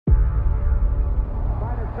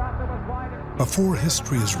Before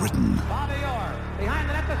history is written,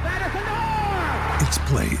 it's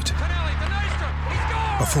played.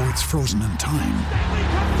 Before it's frozen in time,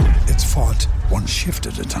 it's fought one shift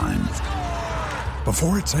at a time.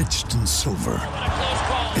 Before it's etched in silver,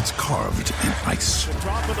 it's carved in ice.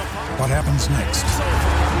 What happens next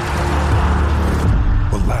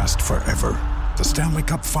will last forever. The Stanley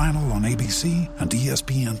Cup Final on ABC and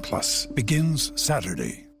ESPN Plus begins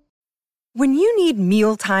Saturday. When you need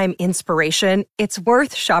mealtime inspiration, it's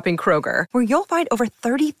worth shopping Kroger, where you'll find over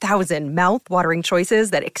 30,000 mouth-watering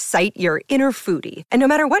choices that excite your inner foodie. And no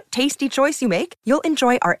matter what tasty choice you make, you'll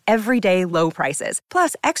enjoy our everyday low prices,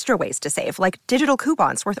 plus extra ways to save, like digital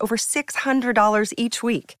coupons worth over $600 each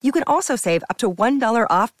week. You can also save up to $1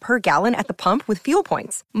 off per gallon at the pump with fuel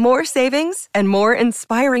points. More savings and more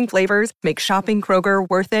inspiring flavors make shopping Kroger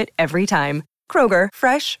worth it every time. Kroger,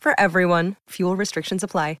 fresh for everyone. Fuel restrictions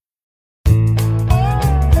apply.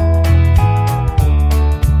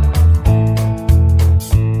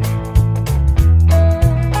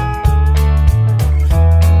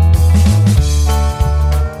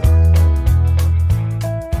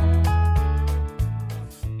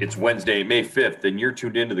 It's Wednesday, May 5th, and you're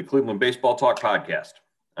tuned into the Cleveland Baseball Talk podcast.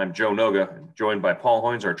 I'm Joe Noga, joined by Paul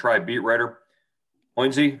Hoynes, our Tribe beat writer.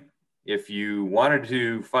 Hoynesy, if you wanted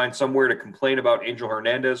to find somewhere to complain about Angel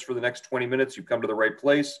Hernandez for the next 20 minutes, you've come to the right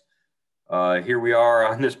place. Here we are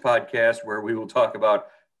on this podcast where we will talk about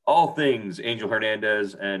all things Angel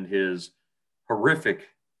Hernandez and his horrific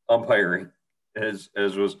umpiring, as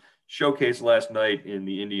was showcased last night in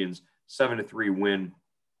the Indians' 7-3 win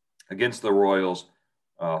against the Royals.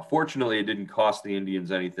 Fortunately, it didn't cost the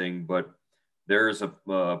Indians anything, but there's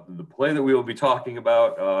the play that we will be talking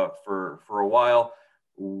about for a while.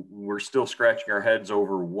 We're still scratching our heads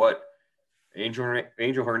over what Angel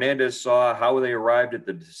Hernandez saw, how they arrived at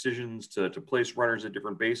the decisions to place runners at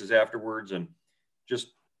different bases afterwards, and just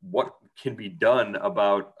what can be done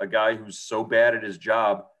about a guy who's so bad at his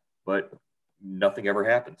job, but nothing ever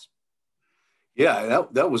happens. Yeah,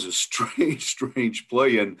 that was a strange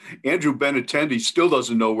play, and Andrew Benintendi still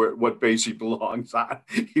doesn't know what base he belongs on.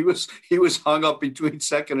 He was hung up between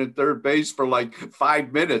second and third base for like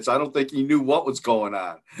 5 minutes. I don't think he knew what was going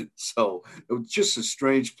on. So it was just a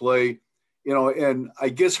strange play, And I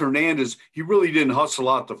guess Hernandez, he really didn't hustle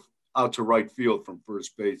out to right field from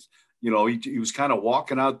first base. He was kind of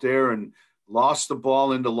walking out there and lost the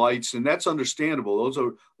ball into lights, and that's understandable.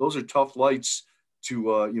 Those are tough lights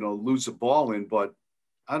to lose the ball in, but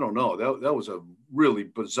I don't know. That was a really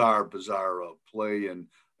bizarre play and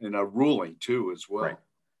a ruling too as well. Right.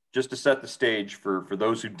 Just to set the stage for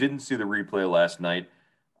those who didn't see the replay last night,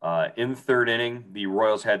 in the third inning, the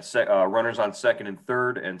Royals had runners on second and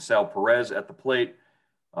third, and Sal Perez at the plate.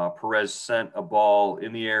 Perez sent a ball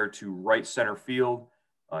in the air to right center field.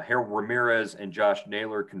 Harold Ramirez and Josh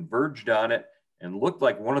Naylor converged on it and looked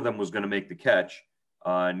like one of them was going to make the catch.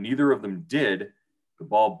 Neither of them did. The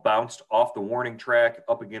ball bounced off the warning track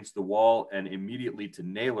up against the wall and immediately to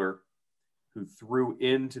Naylor, who threw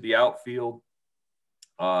into the outfield.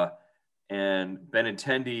 And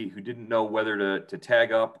Benintendi, who didn't know whether to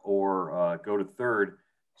tag up or go to third,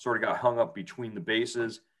 sort of got hung up between the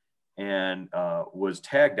bases and was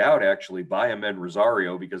tagged out actually by Ahmed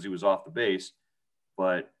Rosario because he was off the base.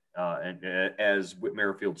 But and as Whit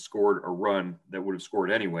Merrifield scored a run that would have scored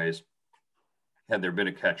anyways, had there been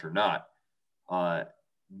a catch or not.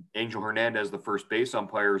 Angel Hernandez, the first base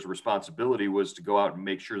umpire's responsibility was to go out and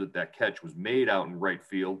make sure that catch was made out in right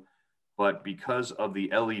field. But because of the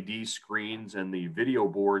LED screens and the video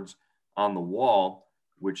boards on the wall,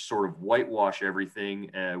 which sort of whitewash everything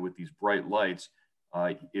with these bright lights,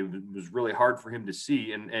 it was really hard for him to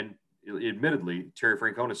see. And admittedly, Terry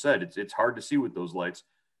Francona said it's hard to see with those lights.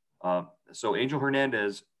 So Angel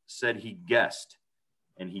Hernandez said he guessed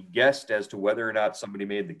as to whether or not somebody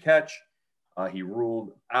made the catch. He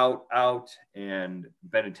ruled out, and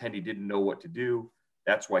Benintendi didn't know what to do.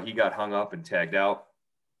 That's why he got hung up and tagged out.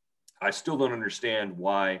 I still don't understand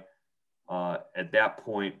why at that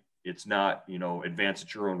point it's not, advance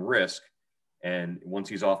at your own risk. And once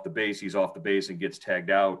he's off the base and gets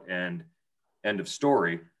tagged out, and end of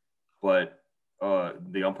story. But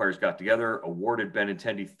the umpires got together, awarded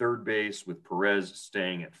Benintendi third base with Perez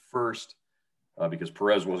staying at first. Because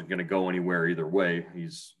Perez wasn't going to go anywhere either way.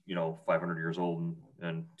 He's, 500 years old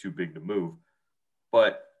and too big to move.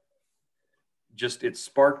 But just it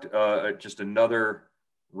sparked just another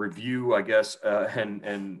review, I guess,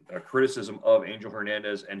 and a criticism of Angel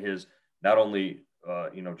Hernandez and his not only,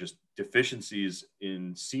 just deficiencies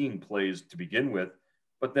in seeing plays to begin with,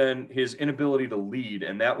 but then his inability to lead.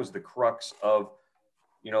 And that was the crux of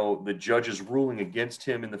the judge's ruling against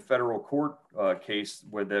him in the federal court case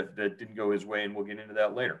where that didn't go his way, and we'll get into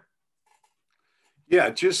that later. Yeah,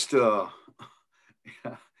 just I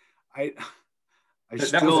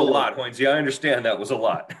that was a lot, Hoynesy. I understand that was a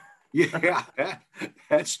lot. Yeah,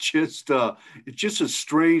 that's just it's just a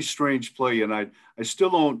strange play, and I still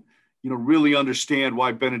don't really understand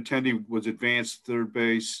why Benintendi was advanced third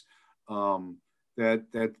base. That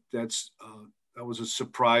was a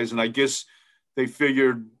surprise, and I guess they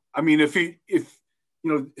figured. I mean, if they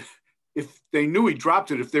knew he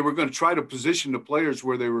dropped it, if they were going to try to position the players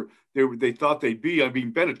where they thought they'd be, I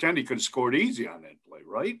mean, Benintendi could have scored easy on that play,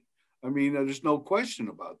 right? I mean, there's no question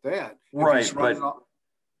about that. Right,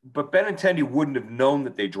 but Benintendi wouldn't have known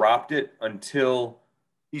that they dropped it until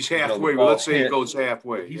he's halfway. Let's say he goes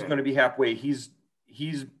halfway. He's going to be halfway.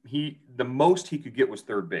 The most he could get was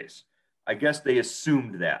third base. I guess they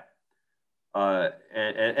assumed that,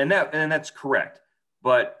 and that's correct.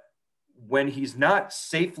 But when he's not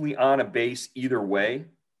safely on a base either way,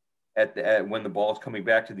 when the ball is coming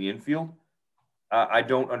back to the infield, I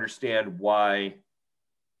don't understand why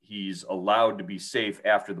he's allowed to be safe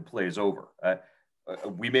after the play is over.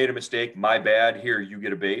 We made a mistake. My bad. Here, you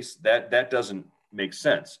get a base. That doesn't make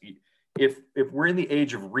sense. If we're in the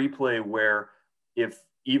age of replay where if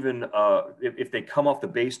they come off the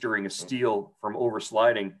base during a steal from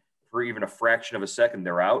oversliding for even a fraction of a second,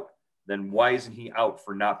 they're out. Then why isn't he out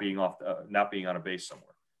for not being on a base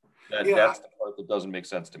somewhere? That's the part that doesn't make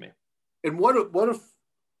sense to me. And what if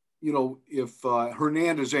Angel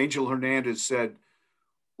Hernandez said,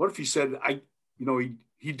 what if he said,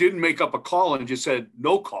 he didn't make up a call and just said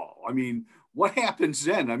no call? I mean, what happens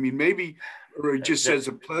then? I mean, maybe, or he just says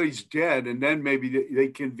the play's dead, and then maybe they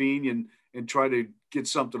convene and try to get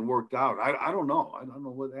something worked out. I don't know. I don't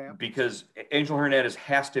know what happened. Because Angel Hernandez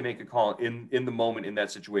has to make a call in the moment in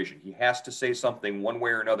that situation. He has to say something one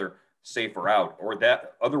way or another, safe or out, or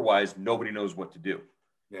that otherwise nobody knows what to do.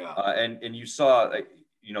 Yeah. And you saw,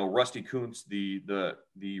 Rusty Kuntz, the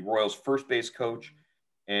Royals first base coach,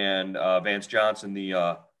 and Vance Johnson,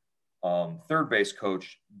 the third base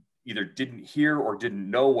coach, either didn't hear or didn't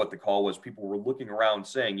know what the call was. People were looking around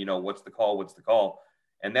saying, what's the call? What's the call?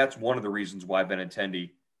 And that's one of the reasons why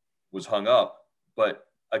Benintendi was hung up. But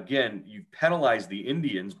again, you penalize the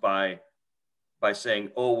Indians by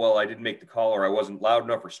saying, oh, well, I didn't make the call, or I wasn't loud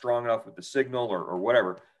enough or strong enough with the signal or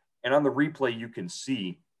whatever. And on the replay, you can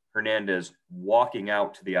see Hernandez walking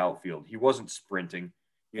out to the outfield. He wasn't sprinting.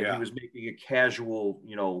 Yeah. He was making a casual,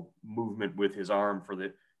 movement with his arm for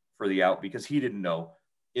the out because he didn't know.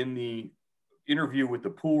 In the interview with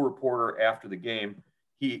the Pool reporter after the game,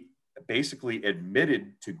 he basically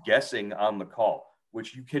admitted to guessing on the call,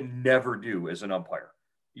 which you can never do as an umpire.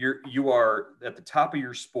 You are at the top of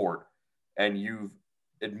your sport, and you've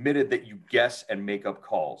admitted that you guess and make up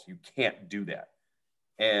calls. You can't do that.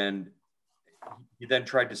 And he then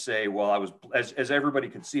tried to say, well, I was, as everybody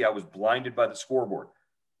could see, I was blinded by the scoreboard.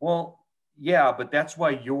 Well, yeah, but that's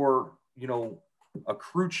why you're, a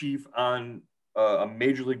crew chief on a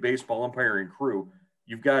Major League Baseball umpiring crew.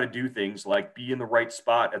 You've got to do things like be in the right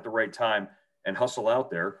spot at the right time and hustle out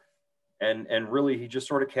there. And really, he just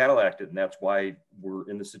sort of Cadillaced it, and that's why we're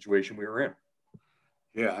in the situation we were in.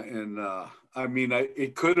 Yeah, and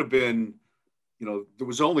it could have been, there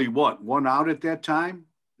was only one out at that time.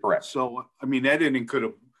 Correct. So, that inning could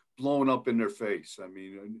have blown up in their face.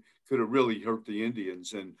 It could have really hurt the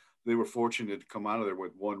Indians, and they were fortunate to come out of there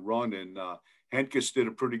with one run. And Hentges did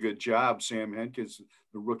a pretty good job. Sam Hentges,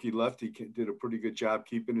 the rookie lefty, did a pretty good job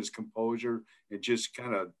keeping his composure and just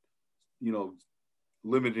kind of,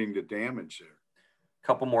 limiting the damage there. A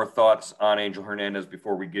couple more thoughts on Angel Hernandez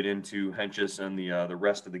before we get into Hentges and the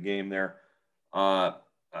rest of the game there.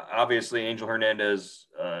 Obviously, Angel Hernandez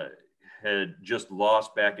had just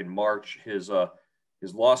lost back in March his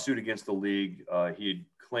lawsuit against the league. He had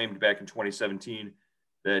claimed back in 2017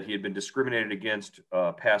 that he had been discriminated against,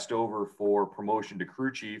 passed over for promotion to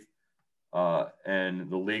crew chief. And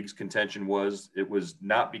the league's contention was it was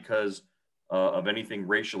not because of anything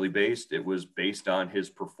racially based. It was based on his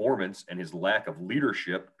performance and his lack of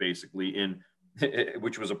leadership, basically,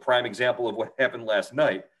 which was a prime example of what happened last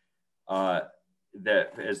night,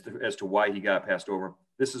 that as to why he got passed over.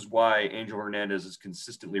 This is why Angel Hernandez is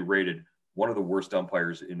consistently rated one of the worst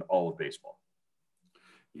umpires in all of baseball.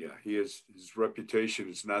 Yeah, his reputation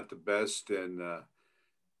is not the best, and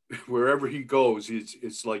wherever he goes,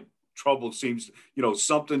 it's like trouble seems.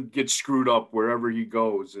 Something gets screwed up wherever he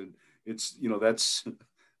goes, and it's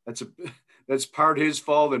that's part his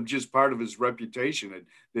fault and just part of his reputation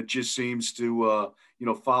that just seems to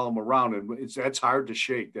follow him around, and that's hard to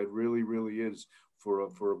shake. That really is for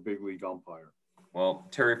a big league umpire. Well,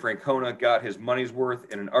 Terry Francona got his money's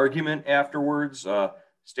worth in an argument afterwards,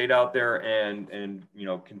 stayed out there and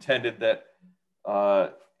contended that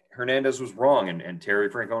Hernandez was wrong, and Terry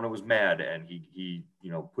Francona was mad, and he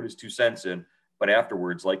put his 2 cents in. But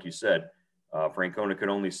afterwards, like you said, Francona could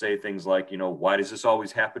only say things like, why does this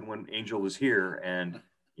always happen when Angel is here? And,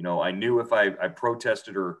 I knew if I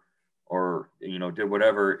protested or did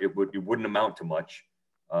whatever, it wouldn't amount to much.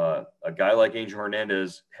 A guy like Angel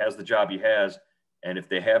Hernandez has the job he has. And if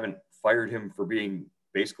they haven't fired him for being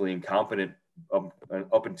basically incompetent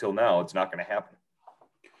up until now, it's not going to happen.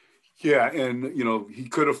 Yeah, and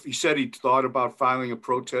he said he thought about filing a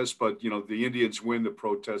protest, but the Indians win, the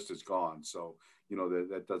protest is gone. So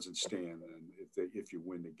that doesn't stand, and if you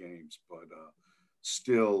win the games. But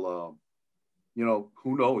still,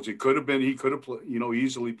 who knows? He could have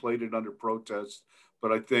easily played it under protest.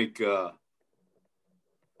 But I think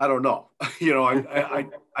I don't know.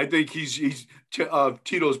 I think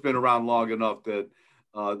Tito's been around long enough that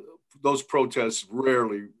those protests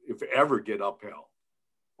rarely, if ever, get upheld.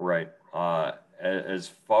 Right. As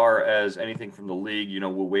far as anything from the league,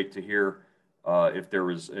 we'll wait to hear if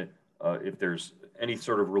there's any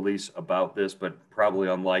sort of release about this, but probably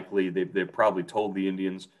unlikely. They've probably told the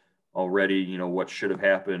Indians already, what should have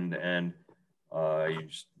happened, and you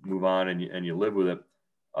just move on and you live with it.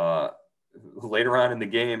 Later on in the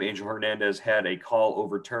game, Angel Hernandez had a call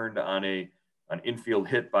overturned on an infield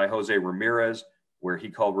hit by Jose Ramirez, where he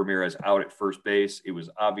called Ramirez out at first base. It was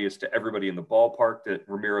obvious to everybody in the ballpark that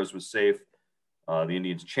Ramirez was safe. The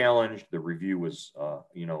Indians challenged. The review was,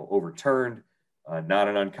 overturned. Not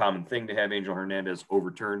an uncommon thing to have Angel Hernandez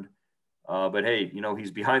overturned. But hey,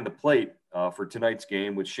 he's behind the plate for tonight's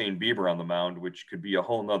game with Shane Bieber on the mound, which could be a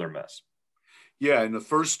whole nother mess. Yeah, in the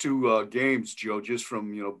first 2 games, Joe, just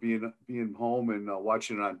from being home and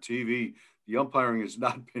watching it on TV, the umpiring has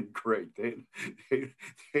not been great. They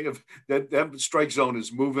have that strike zone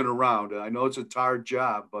is moving around. I know it's a tired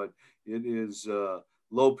job, but it is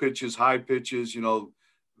low pitches, high pitches.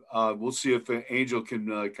 We'll see if Angel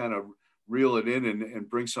can kind of reel it in and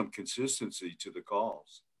bring some consistency to the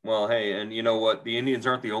calls. Well, hey, and you know what? The Indians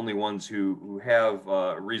aren't the only ones who have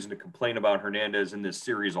reason to complain about Hernandez in this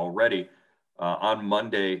series already. On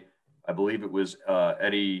Monday, I believe it was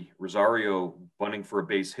Eddie Rosario bunting for a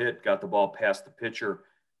base hit, got the ball past the pitcher,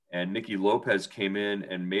 and Nicky Lopez came in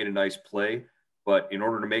and made a nice play. But in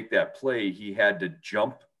order to make that play, he had to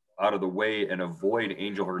jump out of the way and avoid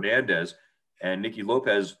Angel Hernandez. And Nicky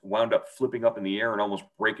Lopez wound up flipping up in the air and almost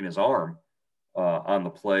breaking his arm on the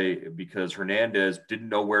play because Hernandez didn't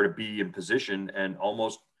know where to be in position and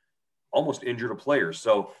almost injured a player.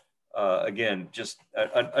 So, again, just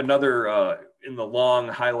another in the long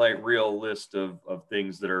highlight reel list of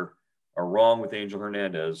things that are wrong with Angel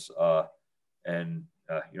Hernandez. I've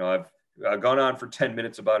gone on for 10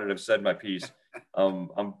 minutes about it. I've said my piece.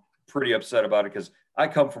 I'm pretty upset about it because I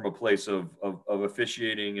come from a place of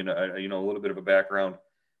officiating and a little bit of a background,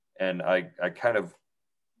 and I kind of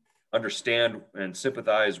understand and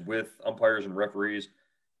sympathize with umpires and referees,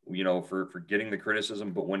 for getting the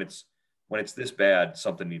criticism. But when it's this bad,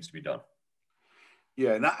 something needs to be done.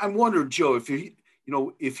 Yeah, and I'm wondering, Joe, if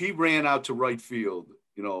he ran out to right field,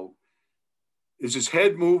 is his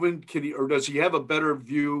head moving? Or does he have a better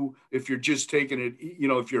view if you're just taking it?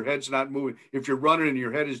 If your head's not moving, if you're running and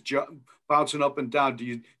your head is bouncing up and down, do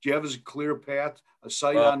you have a clear path, a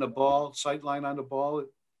sight line on the ball?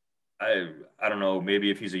 I don't know. Maybe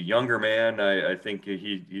if he's a younger man, I think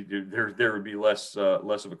there would be less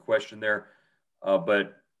of a question there.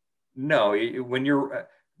 But no, when you're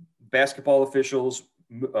basketball officials,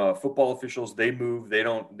 football officials, they move.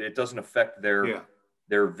 It doesn't affect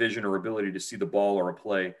their vision or ability to see the ball or a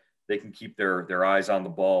play. They can keep their eyes on the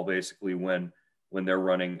ball basically when they're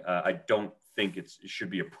running. I don't think it should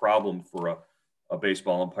be a problem for a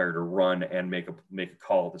baseball umpire to run and make a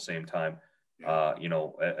call at the same time.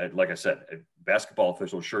 Like I said, basketball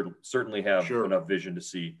officials certainly have enough vision to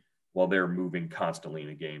see while they're moving constantly in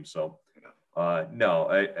a game. So,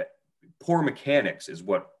 poor mechanics is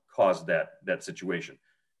what caused that situation.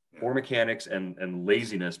 Yeah. Poor mechanics and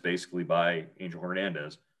laziness, basically, by Angel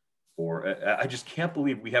Hernandez. I just can't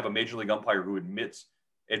believe we have a major league umpire who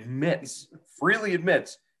freely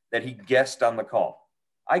admits that he guessed on the call.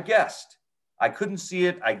 I guessed. I couldn't see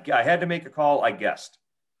it. I had to make a call. I guessed.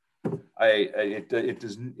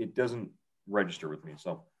 It doesn't register with me.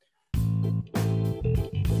 So.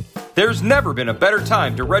 There's never been a better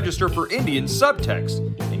time to register for Indians Subtext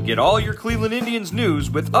and get all your Cleveland Indians news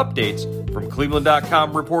with updates from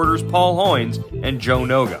Cleveland.com reporters Paul Hoynes and Joe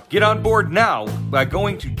Noga. Get on board now by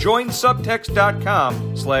going to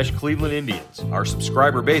joinsubtext.com/Cleveland Indians. Our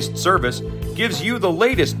subscriber-based service gives you the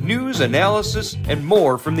latest news, analysis, and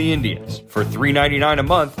more from the Indians. For $3.99 a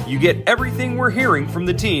month, you get everything we're hearing from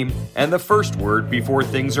the team and the first word before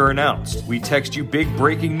things are announced. We text you big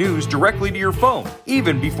breaking news directly to your phone,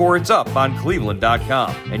 even before it's up on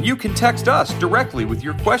Cleveland.com. And you can text us directly with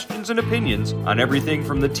your questions and opinions on everything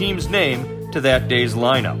from the team's name to that day's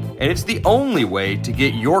lineup. And it's the only way to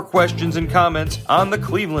get your questions and comments on the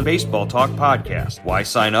Cleveland Baseball Talk podcast. Why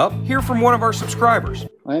sign up? Hear from one of our subscribers.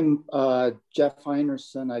 I'm Jeff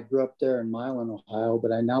Heinerson. I grew up there in Milan, Ohio,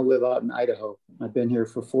 but I now live out in Idaho. I've been here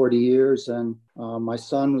for 40 years, and my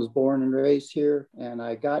son was born and raised here, and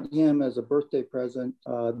I got him as a birthday present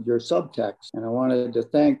your subtext. And I wanted to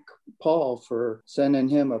thank Paul for sending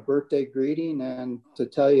him a birthday greeting and to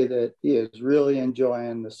tell you that he is really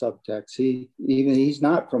enjoying the subtext. He's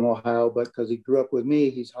not from Ohio, but because he grew up with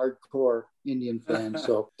me, he's hardcore Indian fan.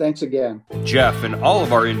 So thanks again. Jeff and all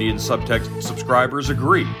of our Indian Subtext subscribers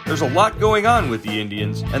agree. There's a lot going on with the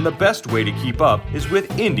Indians, and the best way to keep up is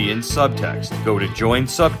with Indian Subtext. Go to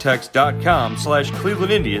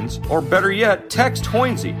joinsubtext.com/Cleveland Indians, or better yet, text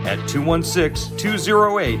Hoynesy at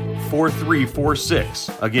 216-208-4346.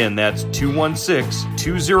 Again, that's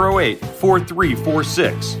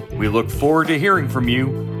 216-208-4346. We look forward to hearing from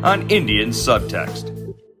you on Indian Subtext.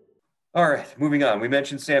 All right, moving on. We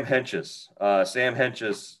mentioned Sam Hentges. Sam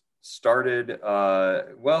Hentges started,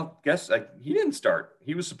 he didn't start.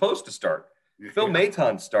 He was supposed to start. Phil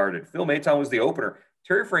Maton started. Phil Maton was the opener.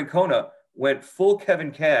 Terry Francona went full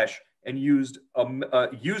Kevin Cash and used an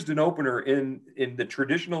opener in the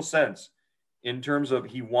traditional sense, in terms of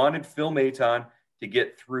he wanted Phil Maton to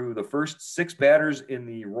get through the first 6 batters in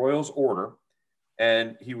the Royals order,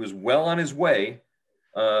 and he was well on his way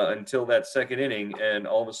until that second inning, and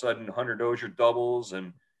all of a sudden Hunter Dozier doubles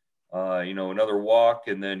and another walk,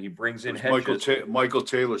 and then he brings in Hentges. Michael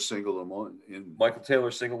Taylor singled him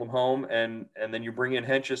home, and then you bring in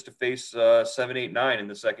Hentges to face 7, 8, 9 in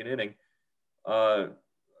the second inning.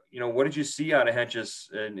 What did you see out of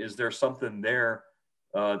Hentges, and is there something there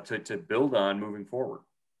to build on moving forward?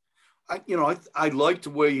 I like the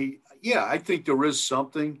way I think there is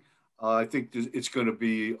something. I think it's going to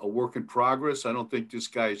be a work in progress. I don't think this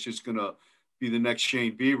guy is just going to be the next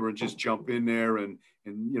Shane Bieber and just jump in there and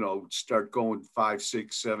start going 5,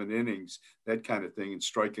 6, 7 innings, that kind of thing, and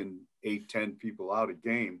striking 8, 10 people out a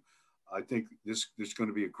game. I think there's going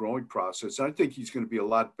to be a growing process. I think he's going to be a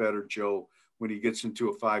lot better, Joe, when he gets into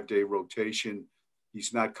a 5-day rotation.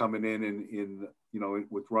 He's not coming in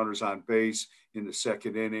with runners on base in the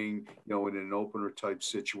second inning, in an opener type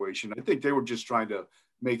situation. I think they were just trying to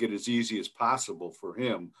make it as easy as possible for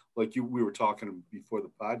him. Like we were talking before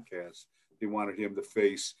the podcast, they wanted him to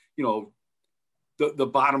face, the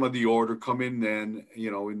bottom of the order, come in then,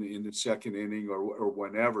 in the second inning or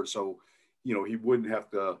whenever. So, he wouldn't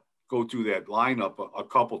have to go through that lineup a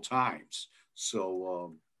couple times.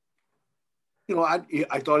 So,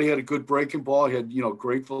 I thought he had a good breaking ball. He had,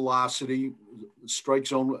 great velocity, strike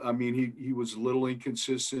zone. I mean, he was a little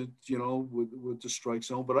inconsistent, with the strike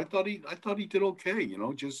zone, but I thought he did okay.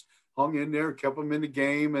 Just hung in there, kept him in the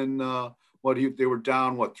game, and they were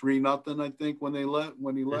down 3-0, I think, when he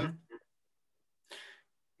left.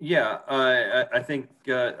 Yeah, I think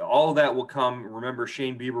all of that will come. Remember,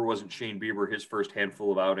 Shane Bieber wasn't Shane Bieber. His first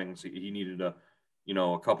handful of outings, he needed a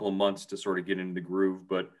couple of months to sort of get into the groove,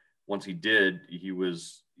 but once he did, he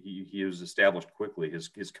was established quickly.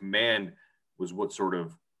 His command was what sort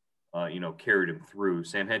of carried him through.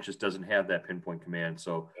 Sam Hentges doesn't have that pinpoint command,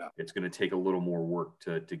 so it's going to take a little more work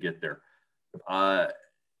to get there. I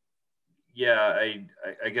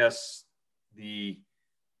guess the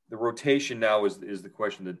rotation now is the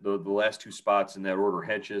question. That the last 2 spots in that order,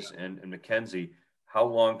 Hentges and McKenzie, how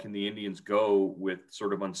long can the Indians go with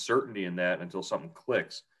sort of uncertainty in that until something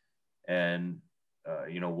clicks? And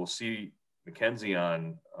we'll see McKenzie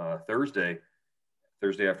on Thursday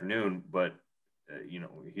afternoon, but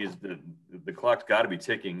he's the clock's got to be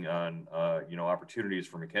ticking on opportunities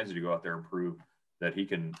for McKenzie to go out there and prove that he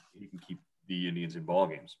can keep the Indians in ball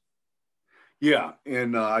games. Yeah,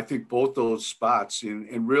 and I think both those spots,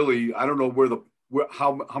 and really, I don't know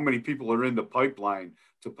how many people are in the pipeline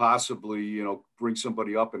to possibly bring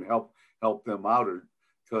somebody up and help them out,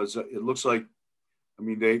 because it looks like, I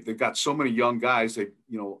mean, they've got so many young guys. And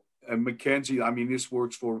McKenzie, I mean, this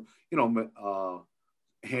works for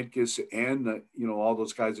Hentges and all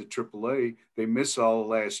those guys at AAA. They missed all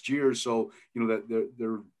last year, so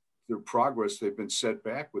that their progress. They've been set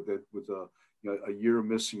back with it, with a year of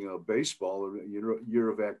missing baseball, or a year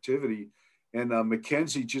of activity. And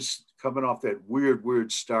McKenzie just coming off that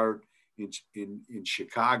weird start in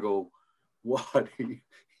Chicago. What?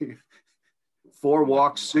 4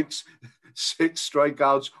 walks, six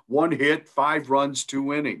strikeouts, 1 hit, 5 runs,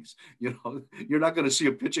 2 innings. You know, you're not going to see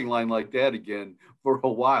a pitching line like that again for a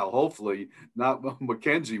while. Hopefully not.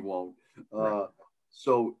 McKenzie won't.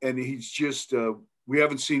 So, and he's just, we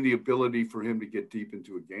haven't seen the ability for him to get deep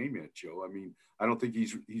into a game yet, Joe. I mean, I don't think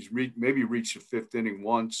he's maybe reached the 5th inning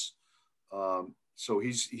once. So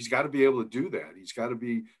he's got to be able to do that. He's got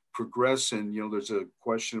to progress. And, you know, there's a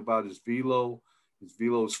question about his velo. His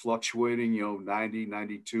velo is fluctuating, you know, 90,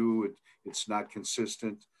 92. It's not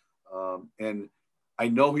consistent. And I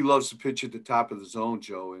know he loves to pitch at the top of the zone,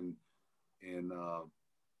 Joe. And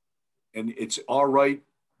it's all right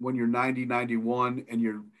when you're 90, 91 and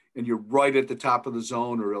you're right at the top of the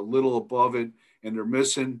zone or a little above it and they're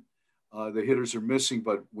missing. The hitters are missing,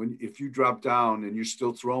 but if you drop down and you're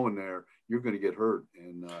still throwing there, you're going to get hurt.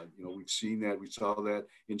 And, you know, we've seen that. We saw that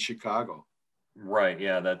in Chicago. Right.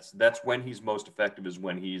 Yeah. That's when he's most effective, is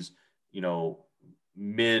when he's, you know,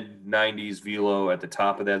 mid 90s velo at the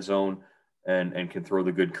top of that zone and can throw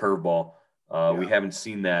the good curveball. We haven't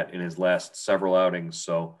seen that in his last several outings.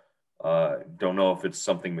 So don't know if it's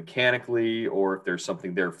something mechanically or if there's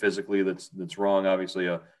something there physically that's wrong. Obviously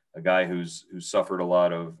a guy who's suffered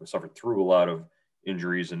through a lot of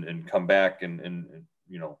injuries and come back and,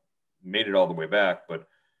 you know, made it all the way back, but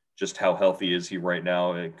just how healthy is he right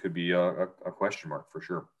now? It could be a question mark for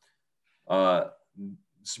sure.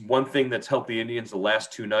 One thing that's helped the Indians the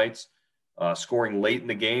last 2 nights, scoring late in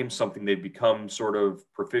the game, something they've become sort of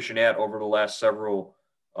proficient at over the last several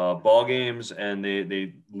ball games, and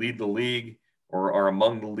they lead the league, or are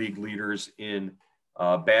among the league leaders in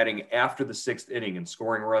batting after the 6th inning and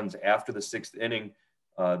scoring runs after the 6th inning.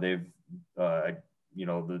 They've, you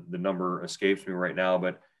know, the number escapes me right now,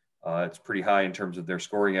 but it's pretty high in terms of their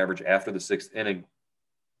scoring average after the 6th inning.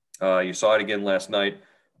 You saw it again last night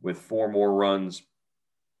with 4 more runs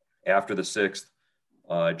after the 6th.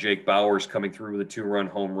 Jake Bauers coming through with a 2-run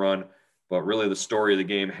home run. But really the story of the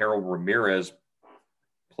game, Harold Ramirez,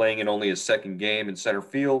 playing in only his 2nd game in center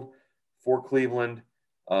field for Cleveland,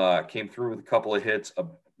 came through with a couple of hits,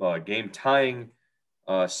 a game-tying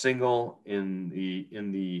single in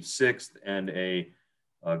the 6th, and a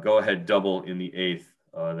go-ahead double in the 8th.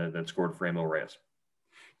 That scored for Emil Reyes.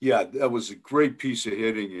 Yeah, that was a great piece of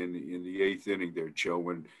hitting in the 8th inning there, Joe,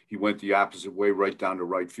 when he went the opposite way right down the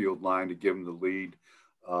right field line to give him the lead.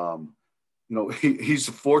 You know, he's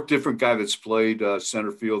the 4th different guy that's played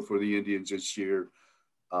center field for the Indians this year.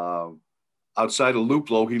 Outside of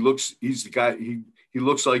Luplow, he's the guy. He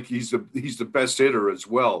looks like he's the best hitter as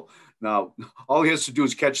well. Now, all he has to do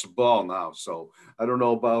is catch the ball now. So I don't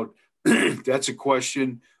know about that's a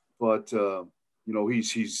question, but you know,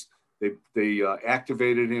 they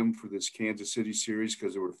activated him for this Kansas City series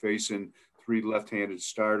because they were facing 3 left-handed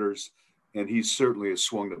starters, and he certainly has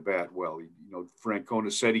swung the bat well. You know,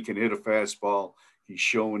 Francona said he can hit a fastball. He's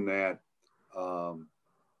showing that. I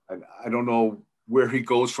don't know where he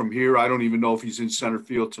goes from here. I don't even know if he's in center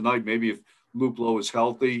field tonight. Maybe if Luplow is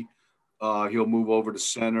healthy, he'll move over to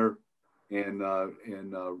center, and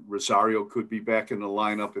Rosario could be back in the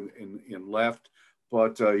lineup in left.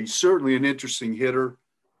 But he's certainly an interesting hitter,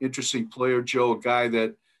 interesting player, Joe, a guy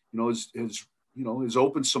that, you know, has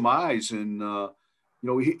opened some eyes, and, you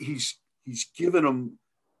know, he's given them,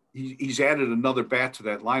 he's added another bat to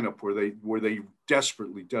that lineup where they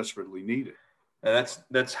desperately need it. And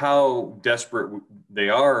that's how desperate they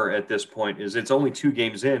are at this point. Is it's only 2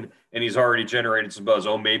 games in, and he's already generated some buzz.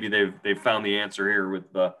 Oh, maybe they've found the answer here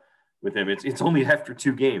with him. It's only after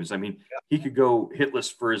 2 games. I mean, he could go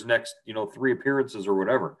hitless for his next, you know, 3 appearances or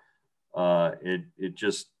whatever.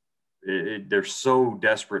 They're so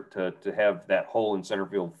desperate to have that hole in center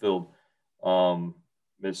field filled. And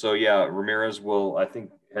so, yeah, Ramirez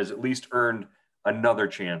has at least earned another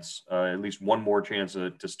chance, at least one more chance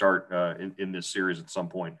to start in this series at some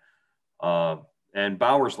point. And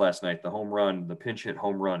Bauers last night, the home run, the pinch hit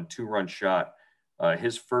home run, 2-run shot,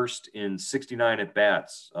 his first in 69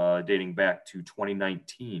 at-bats dating back to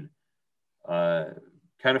 2019.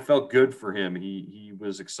 Kind of felt good for him. He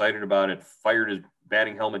was excited about it, fired his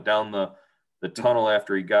batting helmet down the tunnel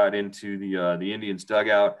after he got into the Indians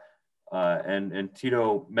dugout. And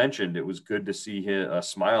Tito mentioned it was good to see a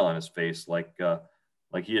smile on his face, like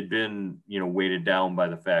he had been, you know, weighted down by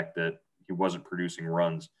the fact that he wasn't producing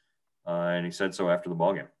runs. And he said so after the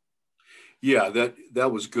ballgame. Yeah,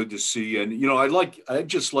 that was good to see. And, you know, I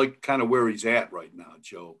just like kind of where he's at right now,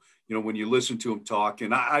 Joe. You know, when you listen to him talk,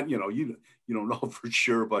 and you don't know for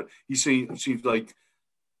sure, but he seems like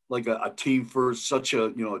a team first, such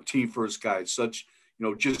a team first guy, such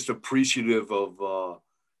just appreciative of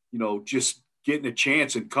just getting a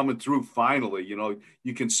chance and coming through finally.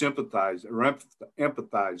 You can sympathize or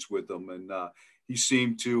empathize with him, and he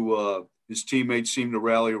seemed to his teammates seemed to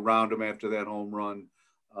rally around him after that home run.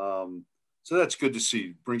 So that's good to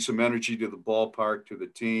see. Bring some energy to the ballpark, to the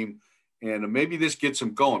team, and maybe this gets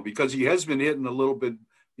him going because he has been hitting a little bit.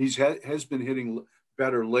 Has been hitting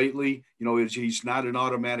better lately. He's not an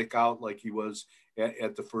automatic out like he was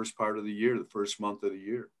at the first part of the year, the first month of the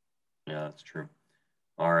year. Yeah, that's true.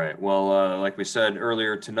 All right. Well, like we said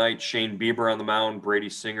earlier tonight, Shane Bieber on the mound, Brady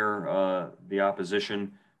Singer, the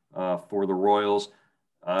opposition for the Royals.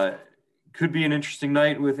 Could be an interesting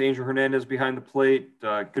night with Angel Hernandez behind the plate.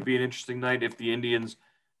 Could be an interesting night if the Indians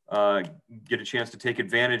get a chance to take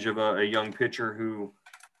advantage of a young pitcher who,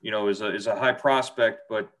 is a high prospect,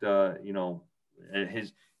 but the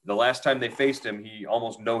last time they faced him, he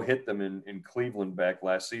almost no-hit them in Cleveland back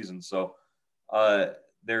last season. So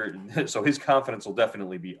so his confidence will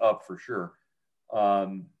definitely be up for sure.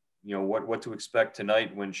 What to expect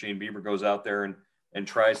tonight when Shane Bieber goes out there and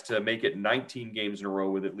tries to make it 19 games in a row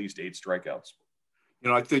with at least 8 strikeouts.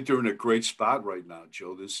 I think they're in a great spot right now,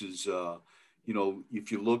 Joe. This is,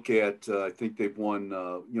 if you look at, I think they've won,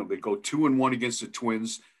 they go 2-1 against the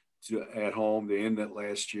Twins at home. They end that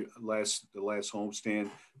the last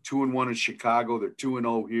homestand, 2-1 in Chicago. They're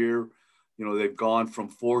 2-0 here. They've gone from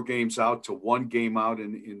 4 games out to 1 game out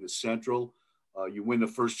in the Central. You win the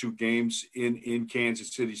first 2 games in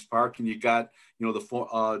Kansas City's park, and you got,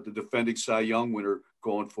 the defending Cy Young winner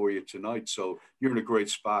going for you tonight. So you're in a great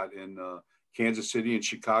spot. And Kansas City and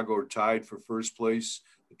Chicago are tied for first place.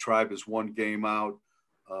 The Tribe is 1 game out.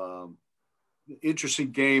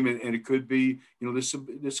 Interesting game, and it could be,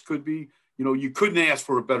 this could be, you couldn't ask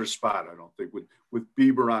for a better spot, I don't think, with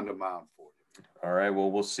Bieber on the mound for you. All right, well,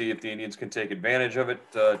 we'll see if the Indians can take advantage of it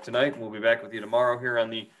tonight. We'll be back with you tomorrow here on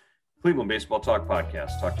the Cleveland Baseball Talk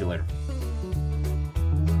podcast. Talk to you later.